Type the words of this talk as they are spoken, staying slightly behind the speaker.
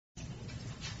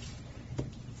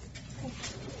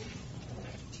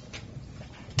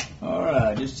All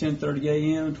right, it's 10:30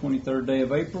 a.m., 23rd day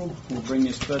of April. We'll bring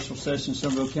this special session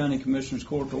Somervell County Commissioners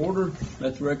Court to order.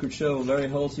 Let the record show Larry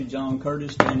Hulsey, John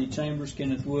Curtis, Danny Chambers,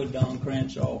 Kenneth Wood, Don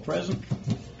Cranch, all present.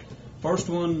 First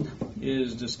one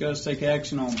is discuss, take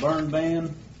action on burn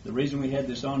ban. The reason we had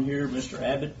this on here, Mr.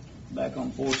 Abbott, back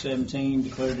on 4/17,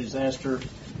 declared disaster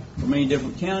for many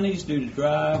different counties due to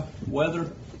dry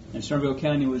weather, and Somervell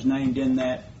County was named in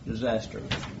that disaster.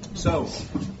 So,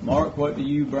 Mark, what do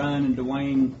you, Brian, and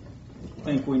Dwayne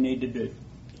think we need to do?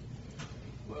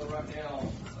 Well, right now,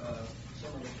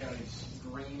 Somervell County's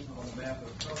green on the map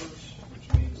of coverage, which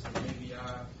means the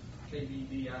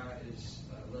KBBI is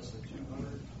less than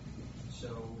 200.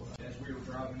 So, as we were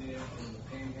driving in from the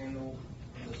Panhandle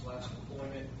in this last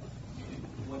deployment,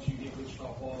 once you hit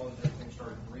Wichita Falls, everything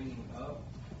started greening up.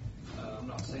 I'm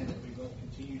not saying that we won't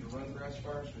continue to run grass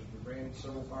fires because we ran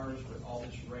several fires, but all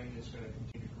this rain is going to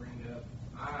continue to green up.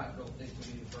 I don't think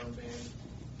we need a burn ban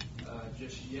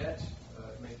just yet.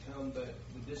 It may come, but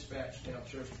the dispatch town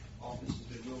sheriff's office has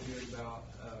been real good about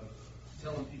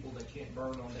telling people they can't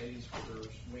burn on days where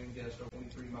there's wind gusts over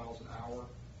 23 miles an hour,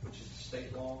 which is the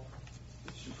state law.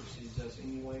 It supersedes us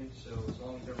anyway, so as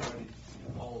long as everybody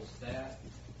follows that,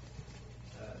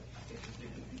 I can't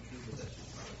predict the future, but that's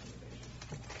just my recommendation.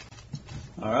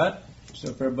 All right, so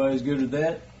if everybody's good with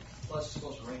that. Plus, it's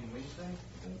supposed to rain Wednesday, I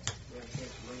think. We have a chance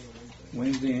to rain on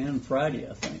Wednesday and Friday,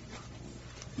 I think.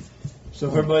 So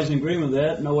if everybody's in agreement with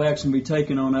that, no action be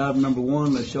taken on item number one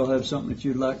unless y'all have something that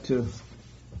you'd like to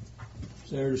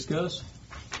say or discuss.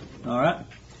 All right.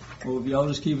 Well, if y'all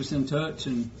just keep us in touch,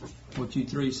 and what you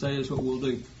three say is what we'll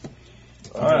do.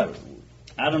 All right.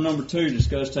 Item number two,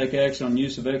 discuss, take action on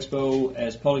use of Expo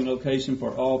as polling location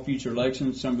for all future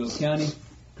elections in Somervell County.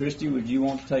 Christy, would you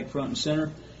want to take front and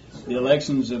center? The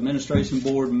Elections Administration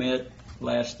Board met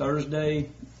last Thursday.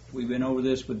 We've been over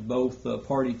this with both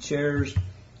party chairs.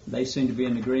 They seem to be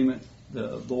in agreement.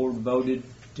 The board voted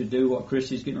to do what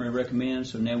Christy's getting ready to recommend,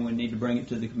 so now we need to bring it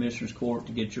to the Commissioners Court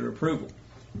to get your approval.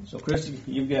 So, Christy,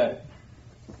 you've got it.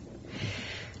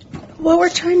 What we're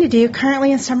trying to do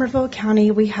currently in Somervell County,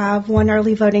 we have one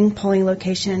early voting polling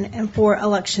location and 4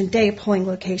 election day polling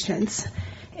locations.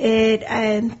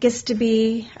 It gets to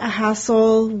be a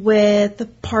hassle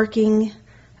with parking,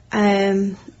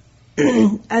 as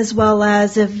well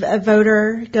as if a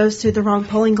voter goes to the wrong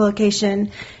polling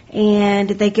location and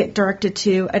they get directed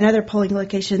to another polling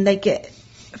location, they get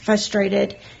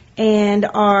frustrated and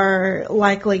are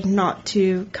likely not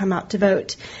to come out to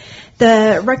vote.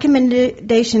 The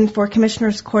recommendation for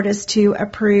Commissioners Court is to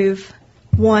approve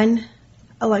 1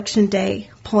 election day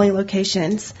polling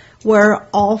locations where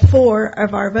all 4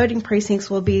 of our voting precincts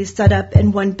will be set up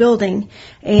in one building,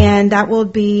 and that will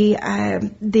be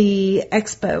the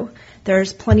Expo.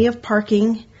 There's plenty of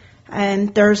parking,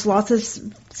 and there's lots of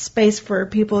space for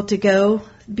people to go,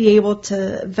 be able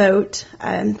to vote,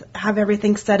 and have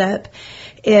everything set up.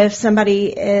 If somebody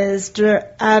is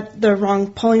at the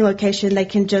wrong polling location, they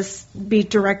can just be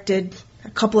directed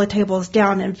a couple of tables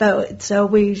down and vote. So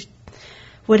we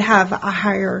would have a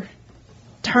higher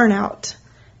turnout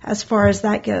as far as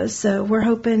that goes. So we're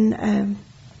hoping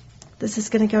this is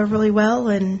going to go really well,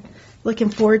 and looking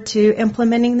forward to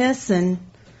implementing this and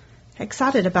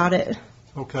excited about it.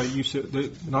 Okay, you said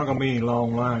there's not going to be any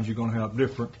long lines. You're going to have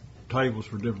different tables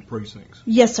for different precincts.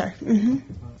 Yes, sir. Mm-hmm.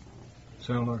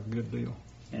 Sounds like a good deal.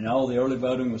 And all the early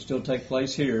voting will still take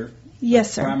place here.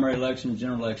 Yes, sir. Primary election,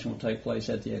 general election will take place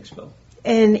at the Expo.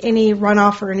 And any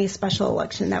runoff or any special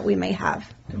election that we may have.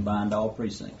 Combined all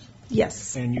precincts.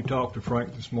 Yes. And you talked to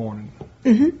Frank this morning,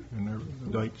 Mm-hmm. and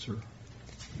the dates are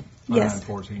fine Yes. as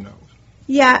far as he knows.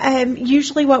 Yeah,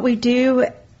 usually what we do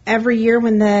every year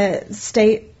when the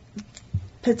state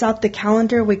puts out the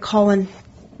calendar, we call and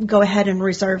go ahead and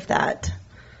reserve that.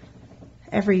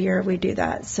 Every year we do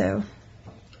that. So.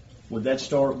 Would that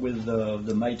start with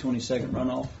the May 22nd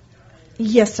runoff?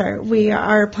 Yes, sir. We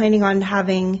are planning on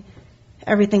having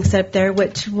everything set up there,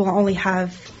 which will only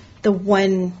have the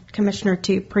 1 Commissioner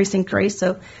 2 precinct race,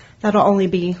 so that'll only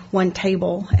be 1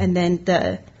 table, and then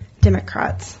the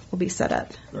Democrats will be set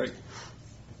up. Great.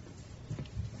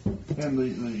 And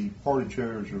the party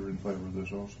chairs are in favor of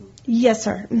this also? Yes,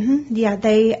 sir. Mm-hmm.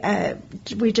 Yeah,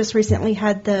 we just recently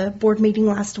had the board meeting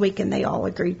last week, and they all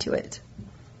agreed to it.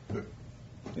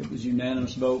 It was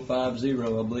unanimous vote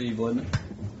 5-0, I believe, wasn't it?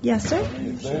 Yes, sir.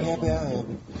 Very happy I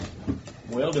am.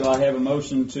 Well, do I have a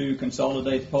motion to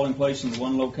consolidate the polling place into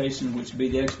one location, which would be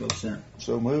the Expo Center?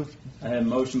 So moved. I have a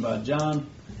motion by John.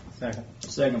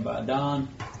 Second by Don.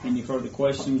 Any further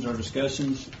questions or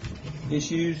discussions,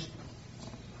 issues?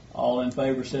 All in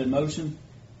favor said motion.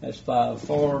 That's 5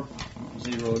 for,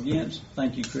 0 against.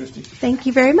 Thank you, Christy. Thank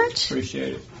you very much.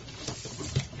 Appreciate it.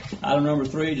 Item number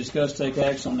 3, discuss take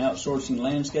action on outsourcing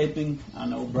landscaping. I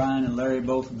know Brian and Larry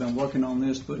both have been working on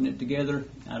this, putting it together.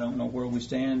 I don't know where we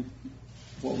stand,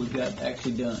 what we've got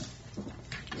actually done.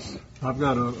 I've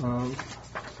got a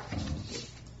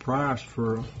price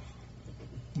for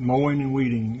mowing and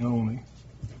weeding only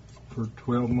for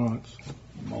 12 months,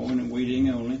 Mowing and weeding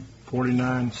only.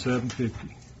 $49,750.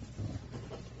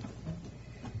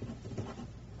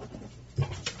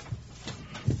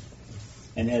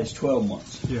 And that is 12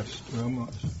 months. Yes, 12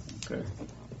 months. Okay.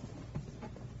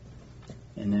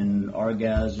 And then our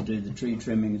guys will do the tree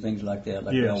trimming and things like that,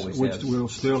 like they Yes, always which have. we'll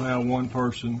still have one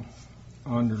person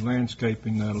under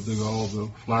landscaping that'll do all the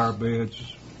flower beds,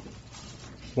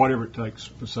 whatever it takes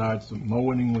besides the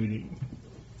mowing and weeding.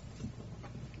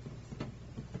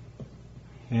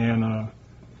 And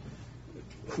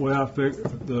well,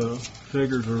 the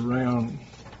figures are around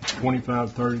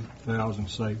 25,000, 30,000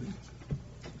 saving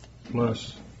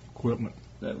plus equipment.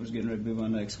 That was getting ready to be my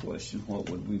next question. What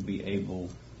would we be able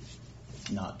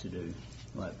not to do?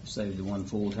 Like save the one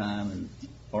full-time and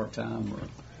part-time, or?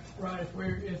 Right,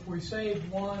 if we save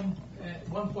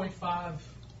 1.5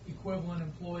 equivalent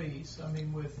employees, I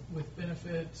mean, with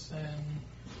benefits and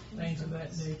things of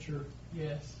that nature,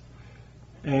 yes.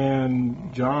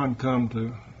 And John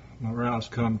Rouse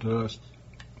come to us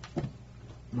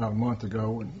about a month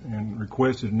ago and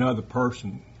requested another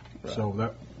person. Right. So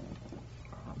that,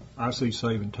 I see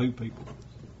saving 2 people.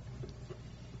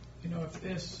 You know, if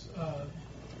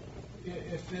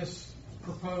this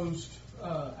proposed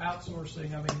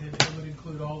outsourcing, I mean, it would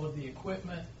include all of the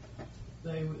equipment.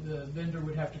 The vendor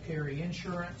would have to carry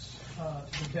insurance to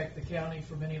protect the county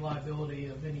from any liability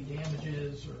of any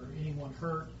damages or anyone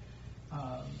hurt.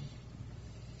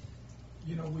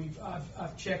 You know,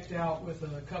 I've checked out with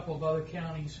a couple of other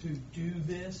counties who do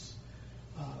this.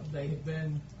 They have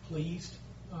been pleased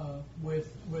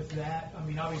with that. I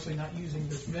mean, obviously not using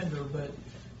this vendor, but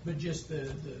just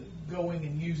the going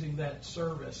and using that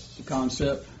service. The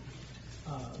concept?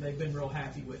 They've been real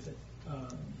happy with it.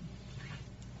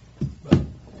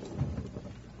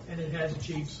 And it has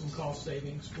achieved some cost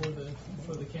savings for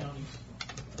the counties.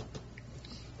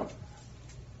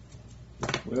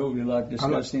 Well, would you like to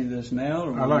discuss any of this now?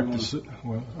 Or I'd what like do to you see,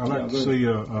 I'd like to see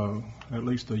at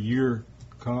least a year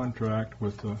contract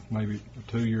with maybe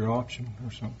a 2-year option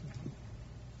or something.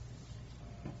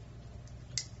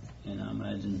 And I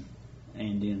imagine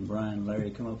Andy and Brian and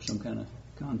Larry come up with some kind of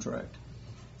contract.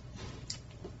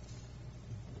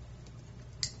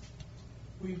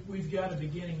 We've got a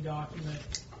beginning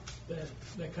document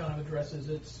that kind of addresses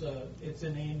it's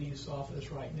in Andy's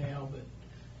office right now, but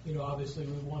you know, obviously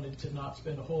we wanted to not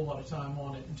spend a whole lot of time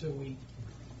on it until we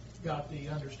got the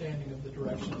understanding of the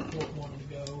direction the court wanted to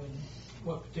go and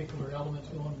what particular elements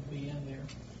we wanted to be in there.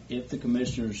 If the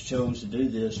commissioners chose to do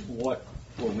this, what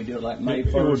would we do it like May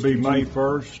 1st? It would be to May June-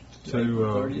 1st to to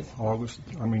April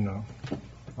 30th?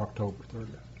 October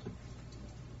 30th.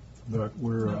 But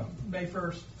we're, No, May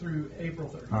 1st through April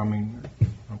 30th.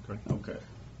 okay, Okay.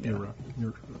 you're right.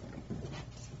 You're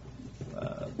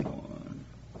correct. 1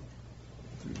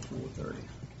 through 4:30.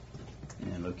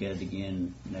 And look at it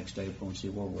again next April and see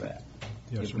where we're at.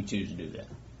 Yes, if sir. we choose to do that.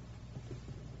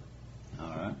 All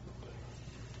right.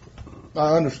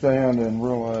 I understand and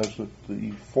realize that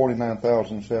the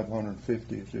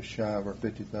 $49,750 is just shy of our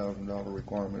 $50,000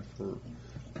 requirement for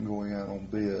going out on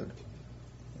bid.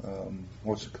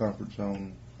 What's the comfort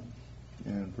zone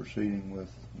in proceeding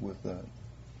with that?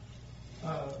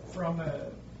 From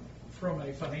a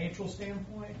financial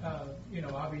standpoint, you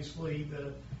know, obviously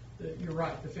you're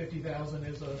right. The 50,000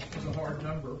 is a hard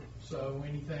number. So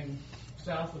anything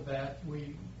south of that,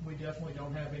 we definitely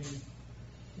don't have any.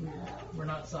 We're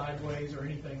not sideways or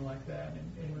anything like that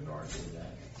in regards to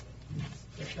that.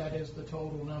 If that is the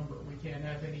total number, we can't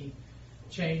have any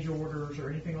change orders or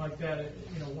anything like that.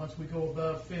 You know, once we go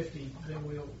above 50, then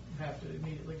we'll have to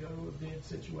immediately go to a bid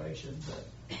situation.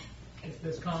 But if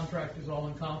this contract is all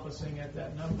encompassing at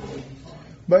that number, we'll be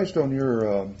fine. Based on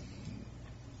your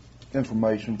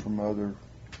information from other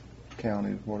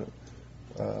counties,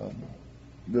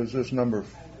 does this number?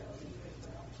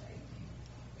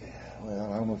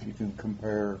 Well, I don't know if you can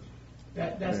compare.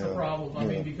 That's the problem. I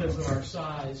mean, because of our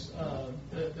size,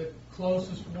 the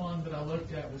closest one that I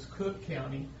looked at was Cook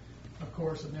County, of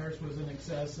course, and theirs was in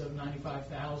excess of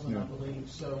 95,000, I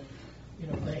believe. So, you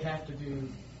know, they have to do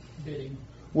bidding.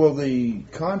 Will the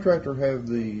contractor have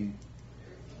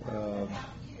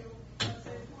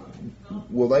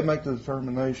will they make the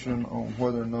determination on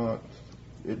whether or not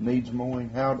it needs mowing?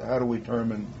 How do we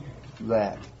determine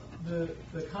that? The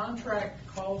contract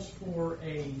calls for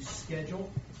a schedule,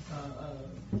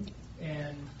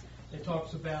 and it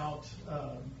talks about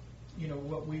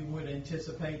what we would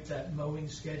anticipate that mowing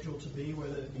schedule to be,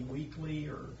 whether it be weekly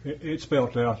or? It's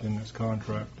spelled out in this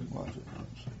contract. Was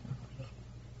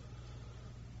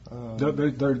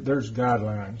it? There's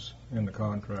guidelines in the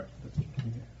contract that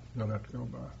you'll have to go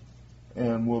by.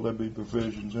 And will there be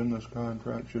provisions in this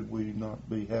contract, should we not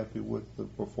be happy with the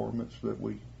performance, that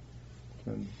we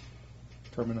can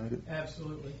terminate it?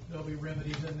 Absolutely. There'll be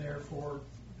remedies in there for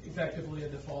effectively a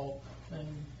default,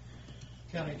 and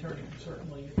county attorney can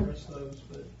certainly address those,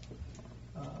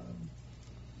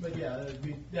 but yeah, it'd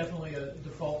be definitely a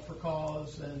default for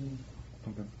cause, and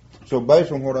Okay. So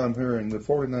based on what I'm hearing, the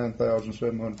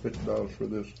 $49,750 for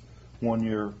this 1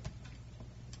 year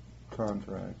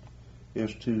contract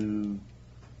is to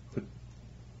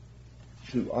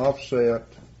offset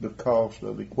the cost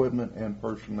of equipment and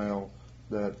personnel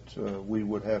that we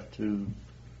would have to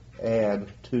add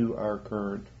to our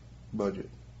current budget.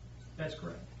 that's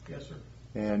correct. Yes, sir.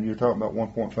 And you're talking about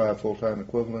 1.5 full-time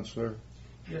equivalents there?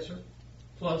 Yes, sir.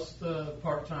 Plus the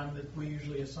part-time that we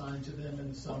usually assign to them in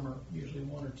the summer, usually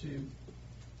 1 or 2.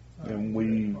 And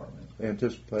we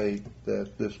anticipate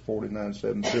that this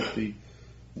 $49,750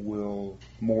 will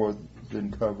more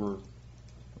than cover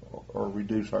or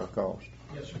reduce our cost.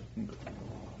 Yes, sir.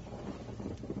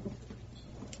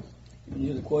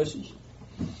 Any other questions?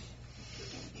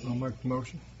 I'll make the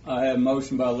motion. I have a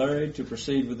motion by Larry to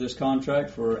proceed with this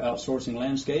contract for outsourcing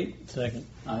landscape. Second.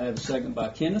 I have a second by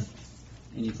Kenneth.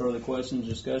 Any further questions,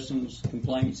 discussions,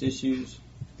 complaints, issues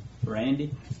for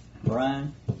Andy,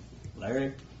 Brian,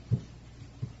 Larry?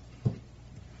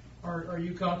 Are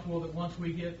you comfortable that once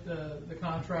we get the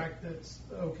contract that's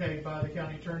okay by the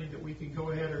county attorney, that we can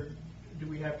go ahead, or do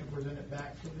we have to present it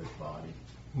back to this body?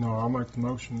 No, I'll make the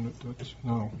motion that's,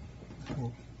 no.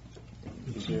 Well,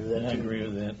 I agree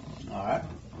with that. All right.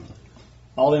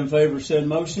 All in favor of said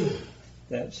motion?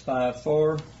 That's 5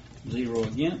 for, 0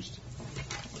 against.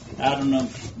 Item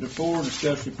number 4,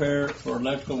 discuss repair for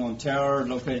electrical on tower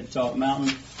located at Top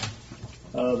Mountain.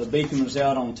 The beacon was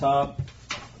out on top.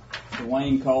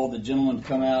 Dwayne called the gentleman to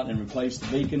come out and replace the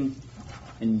beacon.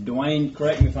 And Dwayne,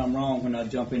 correct me if I'm wrong when I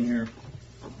jump in here,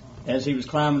 as he was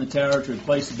climbing the tower to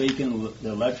replace the beacon, the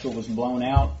electrical was blown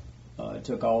out. It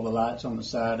took all the lights on the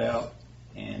side out,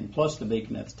 and plus the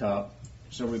beacon at the top.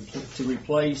 So to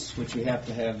replace, which you have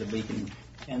to have the beacon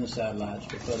and the side lights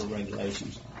for federal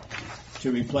regulations.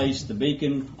 To replace the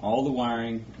beacon, all the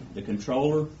wiring, the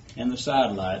controller, and the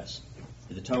side lights,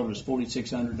 the total is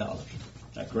 $4,600. Is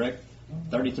that correct?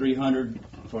 $3,300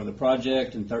 for the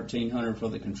project and $1,300 for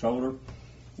the controller.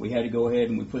 We had to go ahead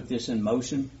and we put this in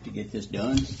motion to get this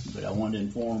done, but I wanted to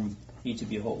inform each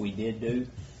of you what we did do.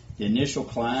 The initial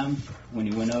climb, when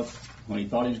he went up, when he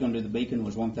thought he was going to do the beacon,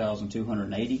 was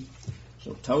 $1,280.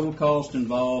 So total cost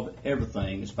involved,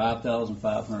 everything, is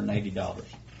 $5,580.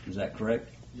 Is that correct?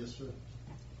 Yes, sir.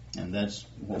 And that's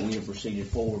what we have proceeded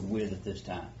forward with at this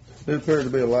time. It appeared to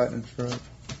be a lightning strike.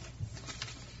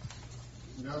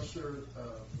 No, sir.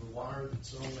 The wire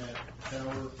that's on that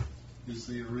tower is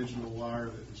the original wire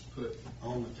that was put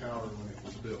on the tower when it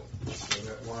was built. So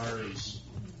that wire is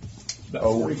About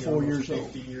 44 years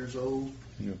old. 50 years old.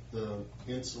 Yeah. The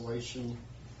insulation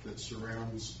that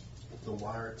surrounds the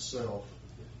wire itself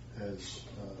has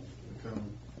become,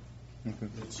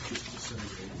 it's just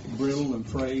disintegrated. Brittle and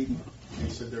frayed. He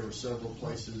said there were several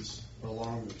places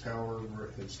along the tower where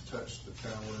it has touched the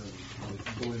tower and it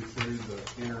blew through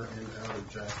the inner and outer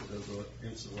jacket of the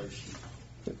insulation.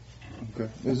 Okay.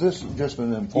 Is this just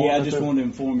an Yeah, informative? I just wanted to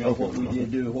inform you of what we Okay.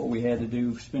 did do, what we had to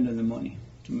do, spending the money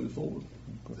to move forward.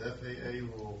 The FAA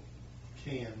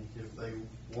can, if they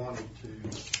wanted to,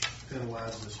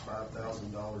 penalize us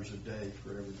 $5,000 a day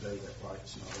for every day that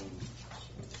light's not on.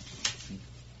 So,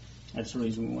 That's the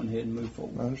reason we went ahead and moved I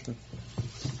forward. understand.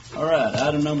 All right,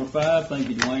 item number 5. Thank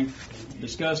you, Dwayne.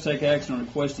 Discuss, take action on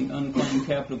requesting unclaimed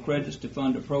capital credits to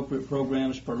fund appropriate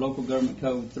programs per local government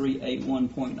code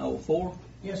 381.04.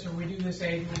 Yes, sir, we do this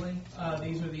annually.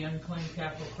 These are the unclaimed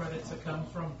capital credits that come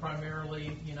from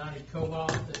primarily United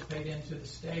Co-op that's paid into the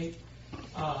state.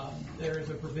 There is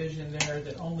a provision there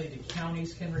that only the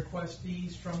counties can request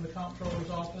these from the comptroller's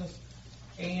office,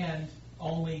 and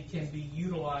only can be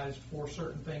utilized for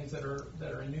certain things that are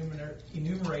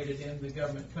enumerated in the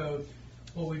government code.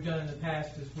 What we've done in the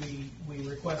past is we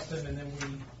request them, and then we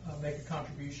make a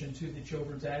contribution to the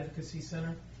Children's Advocacy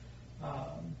Center.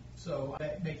 So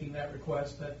making that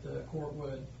request, that the court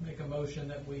would make a motion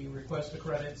that we request the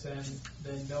credits and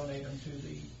then donate them to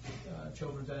the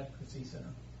Children's Advocacy Center.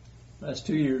 Last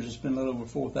 2 years, it's been a little over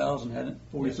 4,000, hasn't it?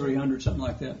 4,300, something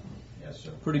like that. Yes,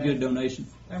 sir. Pretty good donation.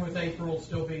 And with April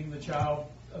still being the Child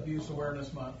Abuse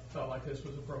Awareness Month, felt like this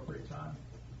was appropriate time.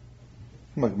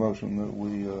 Make a motion that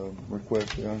we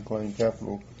request the unclaimed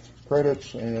capital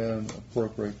credits and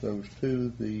appropriate those to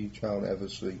the child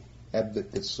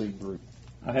advocacy group.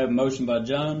 I have a motion by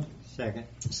John, Second.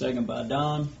 second by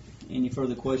Don. Any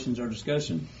further questions or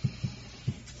discussion?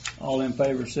 All in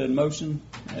favor said motion.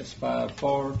 That's 5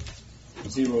 for,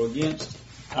 0 against.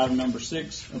 Item number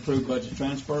 6, approved budget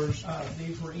transfers.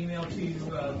 These were emailed to you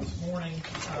this morning.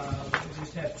 We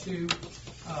just have two.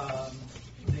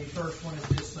 The first one is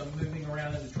just some moving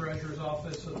around in the treasurer's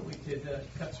office so that we could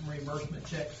cut some reimbursement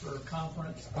checks for a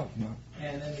conference.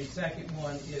 And then the second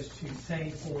one is to pay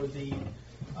for the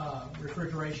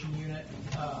refrigeration unit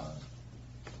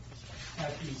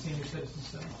at the Senior Citizen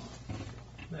Center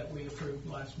that we approved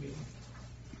last meeting.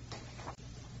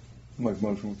 Make a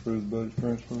motion to approve the budget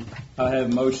transfer. I have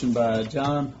a motion by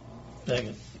John,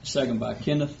 Second. second by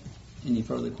Kenneth. Any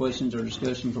further questions or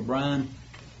discussion for Brian?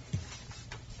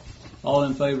 All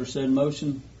in favor said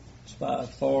motion. It's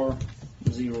 5 for,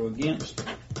 0 against.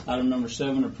 Item number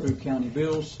 7, approved county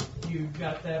bills. You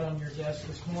got that on your desk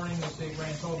this morning. It's a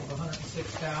grand total of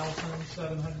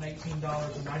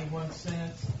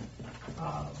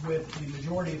 $106,718.91, with the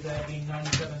majority of that being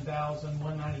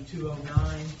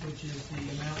 $97,192.09, which is the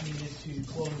amount needed to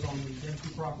close on the Dempsey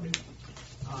property.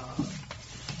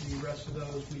 The rest of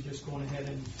those, we just going ahead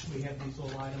and we have these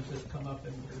little items that have come up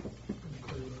and we're going to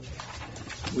clear those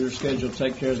out. We are scheduled to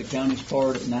take care of the county's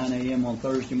part at 9 a.m. on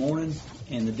Thursday morning,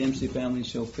 and the Dempsey family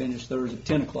shall finish theirs at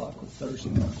 10 o'clock on Thursday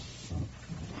morning.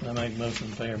 I make motion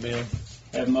to pay our bill.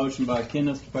 Have a motion by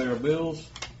Kenneth to pay our bills.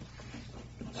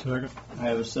 Second. I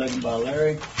have a second by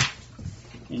Larry.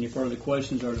 Any further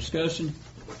questions or discussion?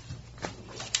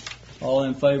 All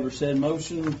in favor said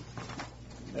motion.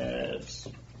 That's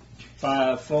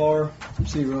 5 for,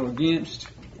 0 against.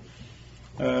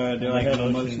 Do I Make have a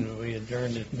motion? that we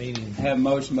adjourn this meeting. I have a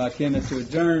motion by Kenneth to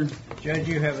adjourn. Judge,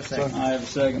 you have a second. I have a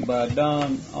second by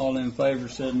Don. All in favor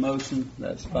said motion.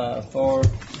 That's 5 for,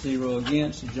 0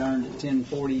 against. Adjourned at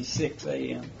 10:46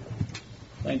 a.m.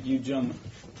 Thank you, gentlemen.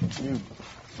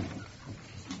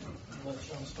 Let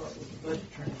Sean start with the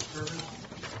budget transfers.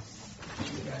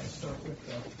 You guys start with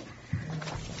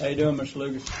the How you doing, Mr.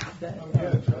 Lucas?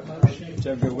 motion. Did you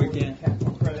have a good weekend?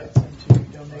 Capital credits and to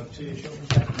donate to the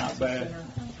Children's Advocacy Not bad. Center.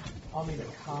 I'll need a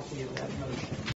copy of that motion.